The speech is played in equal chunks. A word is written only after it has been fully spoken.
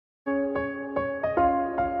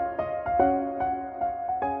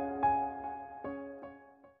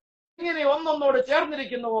ഒന്നൊന്നോട്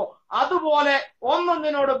ചേർന്നിരിക്കുന്നുവോ അതുപോലെ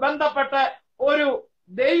ഒന്നൊന്നിനോട് ബന്ധപ്പെട്ട് ഒരു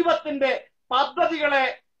ദൈവത്തിന്റെ പദ്ധതികളെ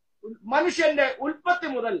മനുഷ്യന്റെ ഉൽപ്പത്തി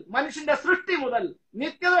മുതൽ മനുഷ്യന്റെ സൃഷ്ടി മുതൽ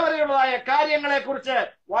നിത്യത വരെയുള്ളതായ കാര്യങ്ങളെ കുറിച്ച്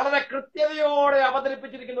വളരെ കൃത്യതയോടെ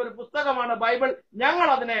അവതരിപ്പിച്ചിരിക്കുന്ന ഒരു പുസ്തകമാണ് ബൈബിൾ. ഞങ്ങൾ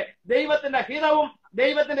അതിനെ ദൈവത്തിന്റെ ഹിതവും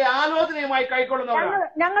ദൈവത്തിന്റെ ആലോചനയുമായി കൈക്കൊള്ളുന്നവരാണ്.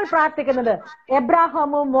 ഞങ്ങൾ പ്രാർത്ഥിക്കുന്നത്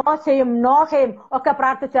എബ്രാഹാമും മോശയും നോഹയും ഒക്കെ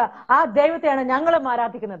പ്രാർത്ഥിച്ച ആ ദൈവത്തെയാണ് ഞങ്ങളും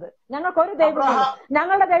ആരാധിക്കുന്നത്. ഞങ്ങൾക്ക് ഒരു ദൈവമില്ല.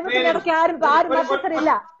 ഞങ്ങളുടെ ദൈവത്തിന്റെ ഇടയ്ക്ക് ആരും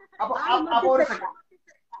മത്സരമില്ല.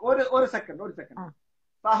 ഒരു സെക്കൻഡ്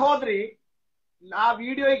സഹോദരി ആ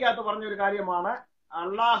വീഡിയോയ്ക്കകത്ത് പറഞ്ഞൊരു കാര്യമാണ്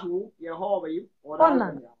അള്ളാഹുവും യഹോവയും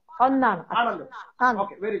ഒന്നാണ് ആണല്ലോ.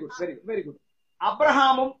 Okay, very good.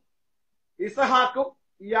 അബ്രഹാമും ഇസഹാക്കും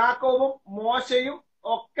യാക്കോബും മോശയും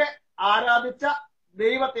ഒക്കെ ആരാധിച്ച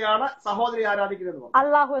ദൈവത്തെയാണ് സഹോദരി ആരാധിക്കുന്നത്,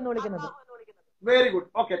 അള്ളാഹു എന്ന് വിളിക്കുന്നത്. Very good.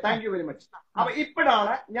 Okay, thank you very much. അപ്പൊ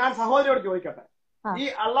ഇപ്പോഴാണ് ഞാൻ സഹോദരിയോട് ചോദിക്കട്ടെ, ഈ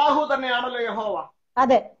അള്ളാഹു തന്നെയാണല്ലോ യഹോവ?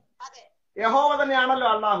 അതെ, യഹോവ തന്നെയാണല്ലോ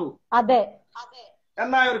അള്ളാഹു. അതെ.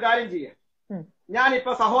 എന്നാ ഒരു കാര്യം ചെയ്യാം,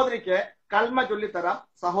 ഞാനിപ്പോ സഹോദരിക്ക് കൽമ ചൊല്ലിത്തരാം,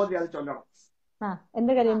 സഹോദരി അത് ചൊല്ലണം.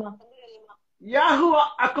 എന്ത് കഴിയുമോ? യാഹുവ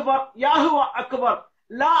അക്ബർ, യാഹുവ അക്ബർ,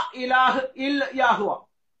 ലാ ഇലാഹ ഇല്ല യാഹുവ.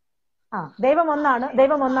 ദൈവം ഒന്നാണ്,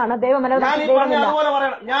 ദൈവം ഒന്നാണ്, ദൈവമല്ല. ഞാൻ ഈ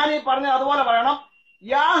പറഞ്ഞ അതുപോലെ പറയണം.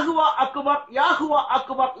 യാഹുവ അക്ബർ, യാഹുവ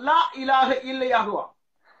അക്ബർ, ലാ ഇലാഹ ഇല്ല യാഹുവ.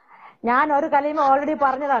 ഞാൻ ഒരു കലീമ ഓൾറെഡി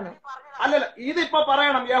പറഞ്ഞതാണ്. അല്ലല്ല, ഇതിപ്പോ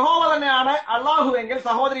പറയണം. യഹോവ തന്നെയാണ് അള്ളാഹു എങ്കിൽ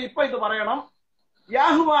സഹോദരി ഇപ്പൊ ഇത് പറയണം.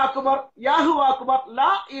 യാഹുവ അക്ബർ, യാഹുവ അക്ബർ, ലാ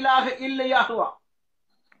ഇലാഹ ഇല്ല യാഹുവ.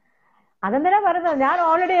 അതെന്തിനാ പറയുന്നത്? ഞാൻ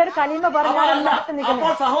ഓൾറെഡി ഒരു കലീമ പറഞ്ഞു.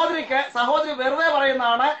 അപ്പോൾ സഹോദരി വെറുതെ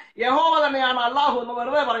പറയുന്നതാണ് യഹോവ തന്നെയാണ് അള്ളാഹു എന്ന്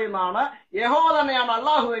വെറുതെ പറയുന്നതാണ്. യഹോവ തന്നെയാണ്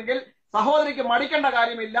അള്ളാഹു എങ്കിൽ സഹോദരിക്ക് മടിക്കേണ്ട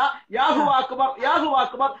കാര്യമില്ല. യാഹുവ അക്ബർ, യാഹുവ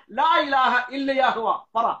അക്ബർ, ലാ ഇലാഹ ഇല്ല യാഹുവ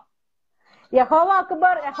പറ. യഹോവ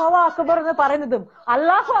അക്ബർ, യഹോവ അക്ബർ എന്ന് പറയുന്നതും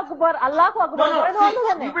അല്ലാഹു അക്ബർ, അല്ലാഹു അക്ബർ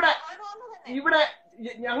ഇവിടെ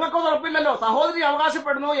ഞങ്ങൾക്കൊന്നും ഉറപ്പില്ലല്ലോ. സഹോദരി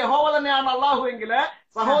അവകാശപ്പെടുന്നു യഹോവ തന്നെയാണ് അള്ളാഹു എങ്കിൽ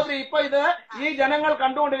സഹോദരി ഇപ്പൊ ഇത് ഈ ജനങ്ങൾ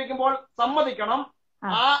കണ്ടുകൊണ്ടിരിക്കുമ്പോൾ സമ്മതിക്കണം.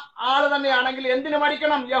 ആ ആള് തന്നെയാണെങ്കിൽ എന്തിനു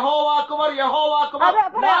മടിക്കണം? യഹോവ അക്ബർ, യഹോവ അക്ബർ,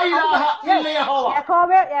 ലാ ഇലാഹ ഇല്ല യഹോവ.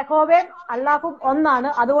 യഹോവയും അല്ലാഹും ഒന്നാണ്.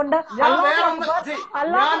 അതുകൊണ്ട് ഞാൻ വേറൊന്നും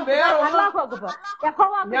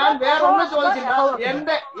ചോദിച്ചില്ല.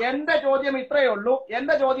 എന്റെ ചോദ്യം ഇത്രയേ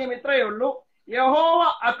ഉള്ളൂ. യഹോവ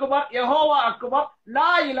അക്ബർ, യഹോവ അക്ബർ, ലാ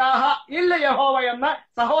ഇലാഹ ഇല്ല യഹോവ എന്ന്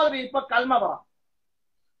സഹോദരി ഇപ്പൊ കൽമ പറ.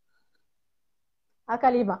 ആ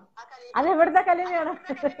കലീമ അത് ഇവിടുത്തെ കലീമയാണ്.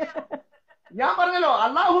 ഞാൻ പറഞ്ഞല്ലോ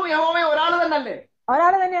അല്ലാഹു യഹോവയും ഒരാൾ തന്നെയല്ലേ?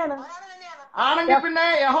 ഒരാൾ തന്നെയാണ്. ആണെങ്കിൽ പിന്നെ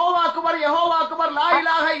യഹോവ അക്ബർ, യഹോവ അക്ബർ, ലാ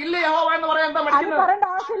ഇലാഹ ഇല്ല യഹോവ എന്ന് പറയാൻ എന്താ പഠിക്കുന്നത്? പറയേണ്ട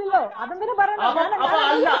ആവശ്യമില്ലല്ലോ. അതെന്തിനു പറയണം?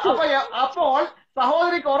 അപ്പോൾ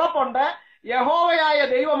സഹോദരിക്ക് ഉറപ്പുണ്ട് യഹോവയായ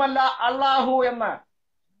ദൈവമല്ല അള്ളാഹു എന്ന്.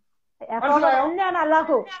 തന്നെയാണ്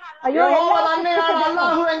അല്ലാഹു.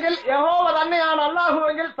 യഹോവ തന്നെയാണ് അള്ളാഹു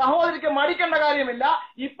എങ്കിൽ സഹോദരിക്ക് മടിക്കേണ്ട കാര്യമില്ല.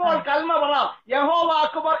 ഇപ്പോൾ കൽമ പറ. യഹോവ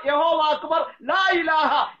അക്ബർ, യഹോവ അക്ബർ, ലാ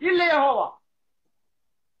ഇലാഹ ഇല്ല യഹോവ.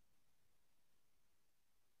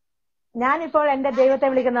 ഞാനിപ്പോൾ എന്റെ ദൈവത്തെ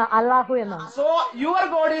വിളിക്കുന്ന അല്ലാഹു എന്നാണ്. So your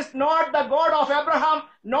God is not the God of Abraham,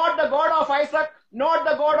 not the God of Isaac, not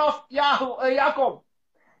the God of യാക്കോബ്.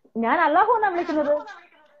 ഞാൻ അല്ലാഹു എന്നാണ് വിളിക്കുന്നത്.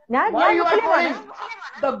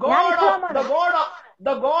 The God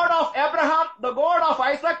of Abraham, the God of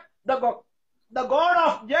Isaac, the God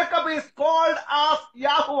of Jacob is called as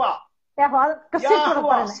Yahuwah.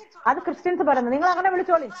 അത് Christians പറയുന്നത്. നിങ്ങൾ അങ്ങനെ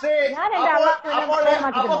വിളിച്ചോളി.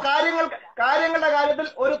 അപ്പോ കാര്യങ്ങളുടെ കാര്യത്തിൽ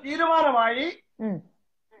ഒരു തീരുമാനമായി.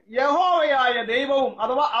 യഹോവയായ ദൈവവും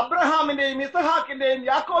അഥവാ അബ്രഹാമിന്റെയും ഇസഹാക്കിന്റെയും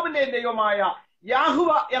യാക്കോബിന്റെയും ദൈവമായ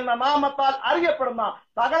യാഹുവ എന്ന നാമത്താൽ അറിയപ്പെടുന്ന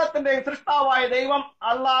സകലത്തിന്റെയും സൃഷ്ടാവായ ദൈവം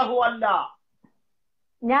അല്ലാഹു അല്ല.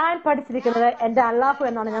 ഞാൻ പഠിച്ചിരിക്കുന്നത് എന്റെ അല്ലാഹു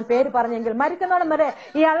എന്നാണ്. ഞാൻ പേര് പറഞ്ഞെങ്കിൽ മരിക്കുന്നോളം വരെ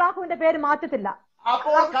ഈ അല്ലാഹുവിന്റെ പേര് മാറ്റത്തില്ല.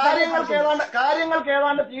 അപ്പോൾ കാര്യങ്ങൾക്ക്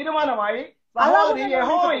ഏതാണ്ട് തീരുമാനമായി. സഹോദരി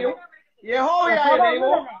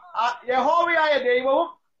യഹോവയായ ദൈവവും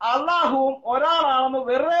അള്ളാഹുവും ഒരാളാണെന്ന്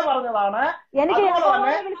വെറുതെ പറഞ്ഞതാണ്. എനിക്ക്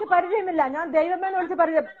യഹോവയെ വിളിച്ച് പരിചയമില്ല. ഞാൻ ദൈവമേന്ന്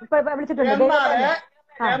വിളിച്ചിട്ടുണ്ട്.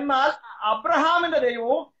 എന്നാൽ അബ്രഹാമിന്റെ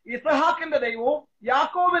ദൈവവും ഇസഹാക്കിന്റെ ദൈവവും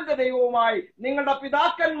യാക്കോബിന്റെ ദൈവവുമായി നിങ്ങളുടെ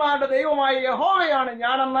പിതാക്കന്മാരുടെ ദൈവമായ യഹോവയാണ്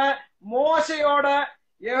ഞാനെന്ന് മോശയോട്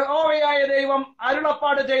യഹോവയായ ദൈവം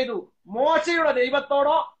അരുളപ്പാട് ചെയ്തു. മോശയുടെ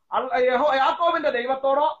ദൈവത്തോടോ യാക്കോബിന്റെ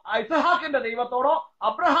ദൈവത്തോടോ ഇസഹാക്കിന്റെ ദൈവത്തോടോ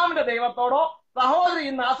അബ്രഹാമിന്റെ ദൈവത്തോടോ സഹോദരി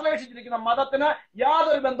ഇന്ന് ആശ്ലേഷിച്ചിരിക്കുന്ന മതത്തിന്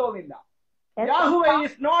യാതൊരു ബന്ധവുമില്ല. Yahweh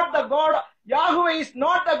is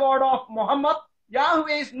not the God of Muhammad.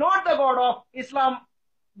 Yahweh is not the God of Islam,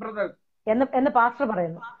 brothers. എന്ന് പാസ്റ്റർ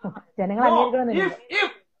പറയുന്നു. ജനങ്ങൾ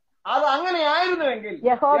അത് അങ്ങനെയായിരുന്നുവെങ്കിൽ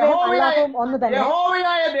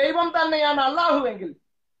യഹോവയായ ദൈവം തന്നെയാണ് അല്ലാഹുവെങ്കിൽ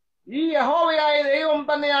ഈ യഹോവയായ ദൈവം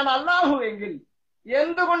തന്നെയാണ് അല്ലാഹു എങ്കിൽ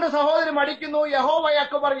എന്തുകൊണ്ട് സഹോദരി മടിക്കുന്നു യഹോവ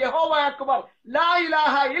അക്ബർ യഹോവ അക്ബർ ലാ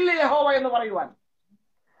ഇലാഹ ഇല്ല യഹോവ എന്ന് പറയുവാൻ?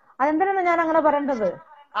 അതെന്തിനാണ് ഞാൻ അങ്ങനെ പറയേണ്ടത്?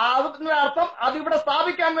 അതിന്റെ അർത്ഥം അതിവിടെ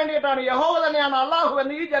സ്ഥാപിക്കാൻ വേണ്ടിയിട്ടാണ് യഹോവ തന്നെയാണ് അല്ലാഹു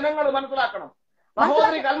എന്ന് ഈ ജനങ്ങൾ മനസ്സിലാക്കണം.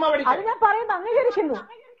 സഹോദരി കൽമ പഠിക്കും. അത് ഞാൻ പറയുന്നത് അംഗീകരിക്കുന്നു.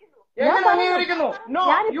 എങ്ങനെ അംഗീകരിക്കുന്നു? No,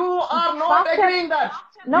 you are not അഗ്രീയിങ് that.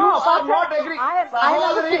 No, you are not agree.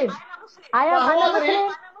 സഹോദരി, I am a Muslim.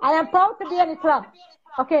 I am proud to be an Islam.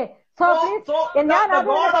 Okay. So please, the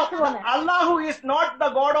God of Allahu is not the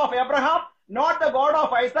God of Abraham, not the God of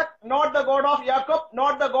Isaac, not the God of Jacob,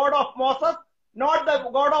 not the God of Moses, not the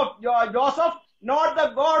God of Joseph, not the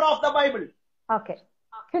God of the Bible. Okay.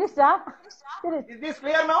 Finish, sir. Finish. Is this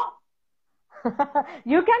clear now?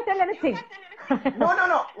 You can't tell anything. No.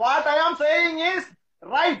 What I am saying is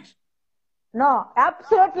right. No,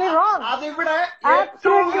 absolutely wrong. അതിവിടെ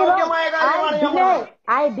Absolutely wrong.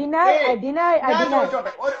 I deny. ഞാൻ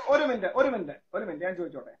ചോദിച്ചോട്ടെ, ഒരു minute ഞാൻ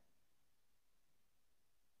ചോദിച്ചോട്ടെ.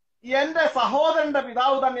 എന്റെ സഹോദരന്റെ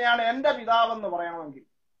പിതാവ് തന്നെയാണ് എന്റെ പിതാവ് എന്ന് പറയണമെങ്കിൽ,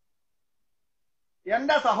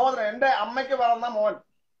 എന്റെ സഹോദരൻ എന്റെ അമ്മയ്ക്ക് പിറന്ന മോൻ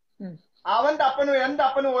അവന്റെ അപ്പനും എന്റെ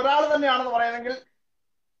അപ്പനും ഒരാൾ തന്നെയാണെന്ന് പറയുന്നെങ്കിൽ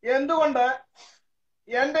എന്തുകൊണ്ട്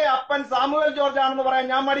എന്റെ അപ്പൻ സാമുവേൽ ജോർജ് ആണെന്ന് പറയാൻ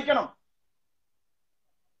ഞാൻ മടിക്കണം?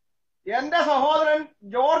 എന്റെ സഹോദരൻ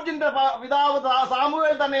ജോർജിന്റെ പിതാവ്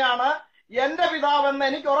സാമുവേൽ തന്നെയാണ് എന്റെ പിതാവ് എന്ന്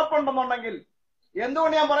എനിക്ക് ഉറപ്പുണ്ടെന്നുണ്ടെങ്കിൽ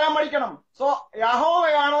എന്തുകൊണ്ട് ഞാൻ പറയാൻ മടിക്കണം? സോ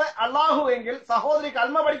യഹോവയാണ് അല്ലാഹു എങ്കിൽ സഹോദരി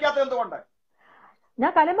കൽമ പഠിക്കാത്ത എന്തുകൊണ്ട്?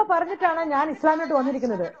 ഞാൻ കൽമ പറഞ്ഞിട്ടാണ് ഞാൻ ഇസ്ലാമിലോട്ട്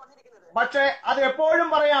വന്നിരിക്കുന്നത്. പക്ഷെ അത് എപ്പോഴും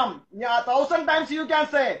പറയാം, 1000 times you can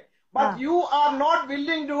say, but you are not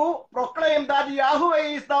willing to proclaim that Yahweh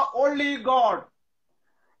is the only God.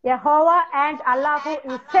 Yahweh and Allahu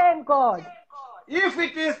is same God. If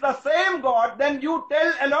it is the same God, then you tell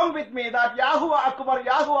along with me that Yahuwah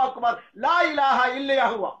Akbar, La ilaha illa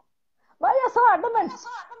Yahuwah. Why are you so adamant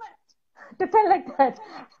to tell like that?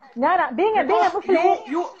 Being a Muslim,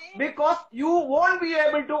 because you won't be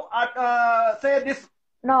able to say this.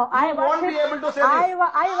 No, I won't be able to say this.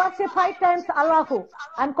 I worship 5 times Allahu.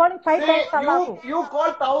 I'm calling 5 times Allahu. You call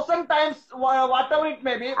 1000 times whatever it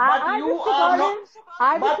may be, but you are not.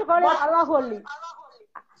 I wish to call him Allahu only.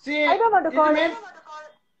 See, I don't want to call him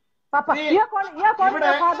Papa. You're calling your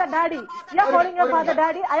father Daddy. You're calling your father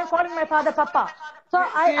Daddy. I am calling my father Papa. So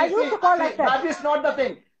I used to call like that. That is not the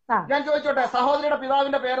thing. ഞാൻ ചോദിച്ചോട്ടെ, സഹോദരിയുടെ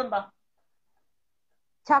പിതാവിന്റെ പേരെന്താ?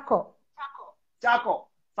 ചാക്കോ.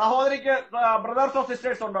 സഹോദരിക്ക് ബ്രദേഴ്സോ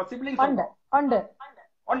sisters ഉണ്ടോ? Siblings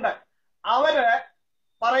ഉണ്ട്. അവര്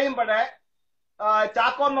പറയുമ്പോഴേ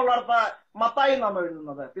ചാക്കോ എന്നുള്ളടത്ത് മത്തായി എന്നാണ്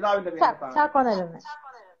എഴുതുന്നത് പിതാവിന്റെ പേര്.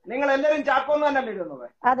 നിങ്ങൾ എല്ലാവരും ചാക്കോ എന്ന് തന്നെയല്ലേ എഴുതുന്നത്?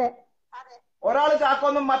 അതെ. ഒരാള്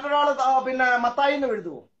ചാക്കോന്നും മറ്റൊരാള് പിന്നെ മത്തായി എന്ന്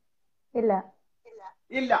എഴുതുവോ?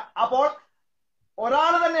 ഇല്ല. അപ്പോൾ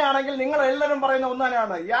ഒരാൾ തന്നെയാണെങ്കിൽ നിങ്ങൾ എല്ലാവരും പറയുന്ന ഒന്ന്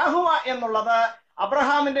തന്നെയാണ്. യാഹുവ എന്നുള്ളത്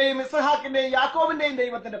അബ്രഹാമിന്റെയും ഇസ്ഹാക്കിന്റെയും യാക്കോബിന്റെയും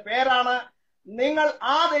ദൈവത്തിന്റെ പേരാണ്. നിങ്ങൾ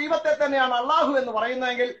ആ ദൈവത്തെ തന്നെയാണ് അല്ലാഹു എന്ന്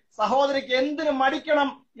പറയുന്നതെങ്കിൽ സഹോദരിക്ക് എന്തിനു മടിക്കണം?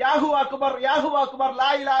 യാഹു അക്ബർ ലാ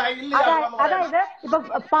ഇലാഹ ഇല്ല. അതായത് ഇപ്പൊ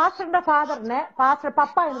പാസ്റ്ററിന്റെ ഫാദറിനെ പാസ്റ്റർ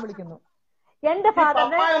പപ്പ എന്ന് വിളിക്കുന്നു. എന്റെ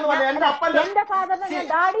ഫാദറിനെ ഞാൻ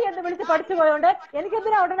ഡാഡി എന്ന് വിളിച്ച് പഠിച്ചു പോയോണ്ട് എനിക്ക്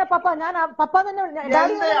എന്തിനാ ഉടനെ പപ്പ? ഞാൻ പപ്പ തന്നെ.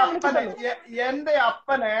 എന്റെ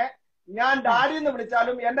അപ്പനെ ഞാൻ ഡാഡി എന്ന്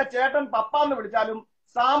വിളിച്ചാലും എന്റെ ചേട്ടൻ പപ്പ എന്ന് വിളിച്ചാലും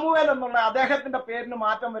സാമുവേൽ എന്നുള്ള അദ്ദേഹത്തിന്റെ പേരിന്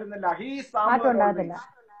മാറ്റം വരുന്നില്ല. മാറ്റം.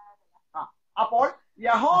 അപ്പോൾ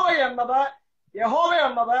യഹോവ എന്നത്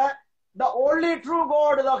the only true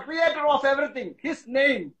God, the creator of everything, his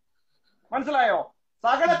name. മനസ്സിലായോ?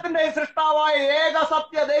 സകലത്തിന്റെ സൃഷ്ടാവായ ഏക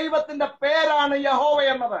സത്യ ദൈവത്തിന്റെ പേരാണ് യഹോവ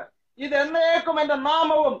എന്നത്. ഇത് എന്നേക്കും എന്റെ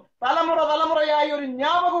നാമവും തലമുറയായി ഒരു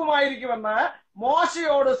ജ്ഞാപകവുമായിരിക്കുമെന്ന്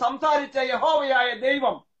മോശയോട് സംസാരിച്ച യഹോവയായ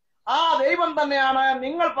ദൈവം, ആ ദൈവം തന്നെയാണ്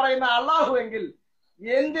നിങ്ങൾ പറയുന്ന അല്ലാഹു എങ്കിൽ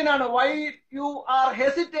എന്തിനാണ് why you are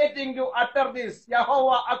hesitating to utter this യഹോവ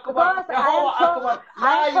അക്ബർ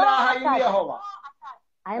ലാ ഇലാഹ ഇല്ല യഹോവ?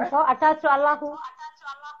 I am so attached to Allahu.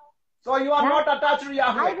 So you are not attached to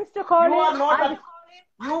Yahweh. I wish to call you are not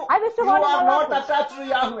attached to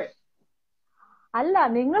Yahweh. അല്ല,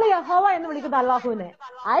 നിങ്ങൾ യഹോവ എന്ന് വിളിക്കുന്ന അല്ലാഹുവിനെ.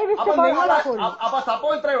 I wish to call Allahu. അപ്പൊ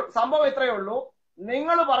സംഭവം ഇത്രയേ ഉള്ളൂ.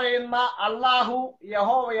 നിങ്ങൾ പറയുന്ന അല്ലാഹു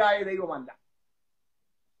യഹോവയായ ദൈവമല്ല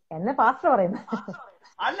എന്ന് പാസ്റ്റർ പറയുന്നു.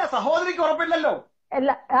 അല്ല, സഹോദരിക്ക് ഉറപ്പില്ലല്ലോ.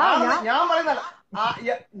 ഞാൻ പറയുന്നല്ല,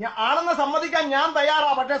 ആണെന്ന് സമ്മതിക്കാൻ ഞാൻ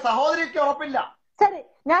തയ്യാറാ, പക്ഷെ സഹോദരിക്ക് ഉറപ്പില്ല. ശരി,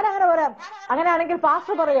 ഞാൻ അങ്ങനെ പറയാം. അങ്ങനെയാണെങ്കിൽ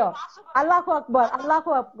പാസ്റ്റർ പറയോ അല്ലാഹു അക്ബർ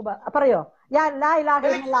പറയോ? ലാ ഇലാഹ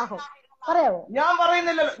ഇല്ലല്ലാഹു പറയോ?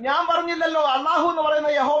 ഞാൻ പറഞ്ഞില്ലല്ലോ അല്ലാഹു എന്ന് പറയുന്ന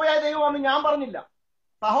യഹോവയായ ദൈവമെന്ന് ഞാൻ പറഞ്ഞില്ല.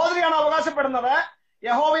 സഹോദരിയാണ് അവകാശപ്പെടുന്നത്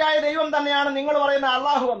യഹോവയായ ദൈവം തന്നെയാണ് നിങ്ങൾ പറയുന്ന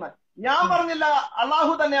അല്ലാഹു എന്ന്. ഞാൻ പറഞ്ഞില്ല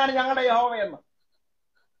അല്ലാഹു തന്നെയാണ് ഞങ്ങളുടെ യഹോവയെന്ന്.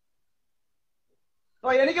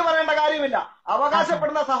 എനിക്ക് പറയേണ്ട കാര്യമില്ല.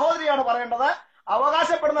 അവകാശപ്പെടുന്ന സഹോദരിയാണ് പറയേണ്ടത്.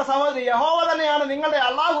 അവകാശപ്പെടുന്ന സഹോദരി യഹോവ തന്നെയാണ് നിങ്ങളുടെ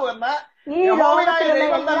അള്ളാഹു എന്ന്, യഹോവയായ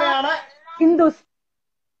ദൈവം തന്നെയാണ്.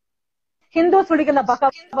 ഹിന്ദുസ് വിളിക്കുന്ന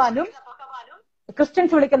ഭഗവാനും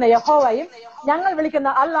ക്രിസ്ത്യൻസ് വിളിക്കുന്ന യഹോവയും ഞങ്ങൾ വിളിക്കുന്ന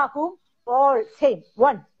അള്ളാഹുവും ഓൾ സെയിം,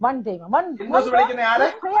 വൺ ദൈവം. ഹിന്ദുസ് വിളിക്കുന്ന ആര്?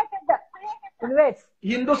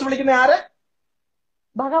 ഹിന്ദുസ് വിളിക്കുന്ന ആര്?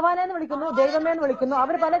 ഭഗവാനെന്ന് വിളിക്കുന്നു, ദൈവമേന്ന് വിളിക്കുന്നു.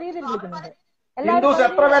 അവർ പല രീതിയിൽ വിളിക്കുന്നുണ്ട്. ഹിന്ദുസ്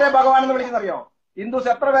എത്ര പേരെ ഭഗവാൻ എന്ന് വിളിക്കുന്നറിയോ? ഹിന്ദുസ്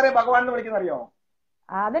എത്ര പേരെ ഭഗവാൻ എന്ന് വിളിക്കുന്നറിയോ?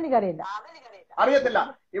 അതെനിക്കറിയില്ല, അറിയത്തില്ല.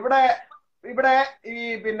 ഇവിടെ ഈ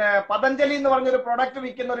പിന്നെ പതഞ്ജലി എന്ന് പറഞ്ഞൊരു പ്രൊഡക്റ്റ്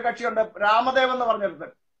വിൽക്കുന്ന ഒരു കക്ഷിയുണ്ട്, രാമദേവ് എന്ന് പറഞ്ഞിരുന്നത്.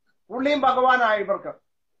 പുള്ളിയും ഭഗവാനായ ഇവർക്ക്.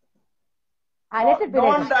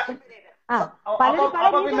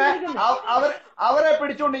 അപ്പൊ പിന്നെ അവരെ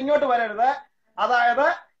പിടിച്ചുകൊണ്ട് ഇങ്ങോട്ട് വരരുത്. അതായത്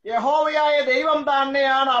യഹോവയായ ദൈവം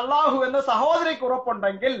തന്നെയാണ് അള്ളാഹു എന്ന് സഹോദരിക്ക്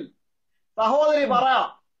ഉറപ്പുണ്ടെങ്കിൽ സഹോദരി പറ,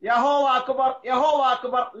 യഹോവ അക്ബർ, യഹോവ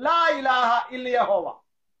അക്ബർ, ലാ ഇലാഹ ഇല്ല യഹോവ.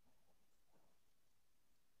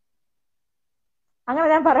 അങ്ങനെ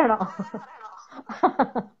ഞാൻ പറയണോ?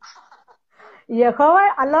 യഹോവ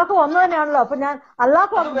അല്ലാഹു ഒന്ന് തന്നെയാണല്ലോ. അപ്പൊ ഞാൻ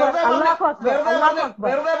അല്ലാഹു അക്ബർ, അല്ലാഹു അക്ബർ,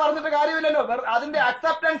 വെറുതെ പറഞ്ഞിട്ട് കാര്യമില്ലല്ലോ. അതിന്റെ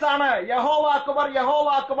അക്സെപ്റ്റൻസ് ആണ് യഹോവ അക്ബർ, യഹോവ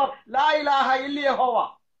അക്ബർ, ലാ ഇലാഹ ഇല്ല യഹോവ.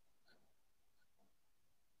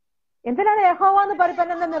 എന്തിനാണ് യഹോവ എന്ന്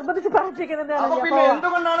പറയുന്നത്? നിർബന്ധിച്ച് പ്രവർത്തിക്കുന്നത്. പിന്നെ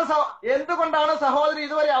എന്തുകൊണ്ടാണ് സഹോദരി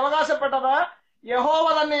ഇതുവരെ അവകാശപ്പെട്ടത് യഹോവ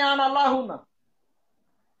തന്നെയാണ് അള്ളാഹു എന്ന്?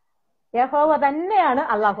 യഹോവ തന്നെയാണ്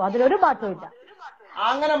അള്ളാഹു, അതിലൊരു മാറ്റമില്ല.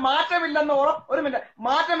 അങ്ങനെ മാറ്റമില്ലെന്ന്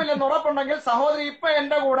മാറ്റമില്ലെന്ന് ഉറപ്പുണ്ടെങ്കിൽ സഹോദരി ഇപ്പൊ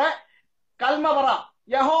എന്റെ കൂടെ കൽമ പറ,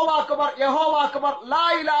 യഹോവ അക്ബർ, യഹോവ അക്ബർ, ലാ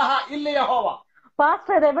ഇലാഹ ഇല്ല യഹോവ.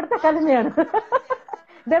 പാസ്റ്റർ, ഇത് എവിടുത്തെ കലിമയാണ്?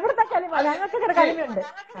 ഇത് എവിടുത്തെ കലിമ? ഞങ്ങൾക്ക് കലിമയുണ്ട്.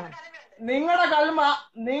 നിങ്ങളുടെ കൽമ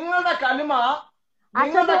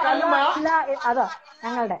അതോ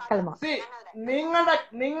ഞങ്ങളുടെ കലിമ?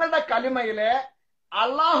 നിങ്ങളുടെ കലിമയിലെ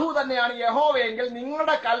അള്ളാഹു തന്നെയാണ് യഹോവയെങ്കിൽ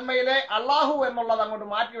നിങ്ങളുടെ കൽമയിലെ അള്ളാഹു എന്നുള്ളത് അങ്ങോട്ട്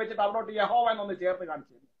മാറ്റി വെച്ചിട്ട് അവിടോട്ട് യഹോവ എന്നൊന്ന് ചേർത്ത്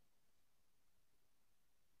കാണിച്ചു.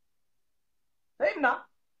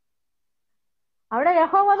 അവിടെ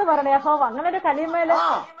യഹോവ എന്ന് പറഞ്ഞു. യഹോവ അങ്ങനെ ഒരു കലിമയില്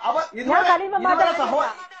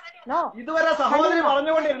ഇതുവരെ സഹോദരി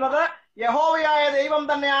പറഞ്ഞുകൊണ്ടിരുന്നത് യഹോവയായ ദൈവം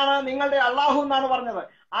തന്നെയാണ് നിങ്ങളുടെ അള്ളാഹു എന്നാണ് പറഞ്ഞത്.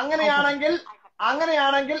 അങ്ങനെയാണെങ്കിൽ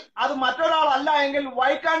അത് മറ്റൊരാളല്ല എങ്കിൽ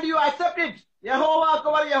Y Kant you accept it? യഹോവ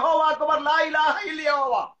അക്ബർ, യഹോവ അക്ബർ, ലാ ഇലാഹ ഇല്ല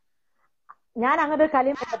യഹോവ. ഞാൻ അങ്ങനെ ഒരു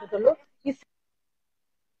കലീമ പറ്റത്തുള്ളൂ.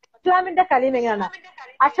 ഇസ്ലാമിന്റെ കലീമ എങ്ങനെയാണ്?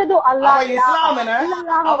 അഷ്ഹദു അല്ലാഹു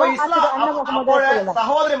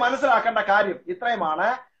സഹോദരി മനസ്സിലാക്കേണ്ട കാര്യം ഇത്രയുമാണ്.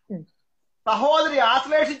 സഹോദരി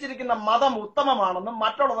ആശ്ലേഷിച്ചിരിക്കുന്ന മതം ഉത്തമമാണെന്നും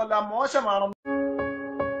മറ്റുള്ളതെല്ലാം മോശമാണെന്നും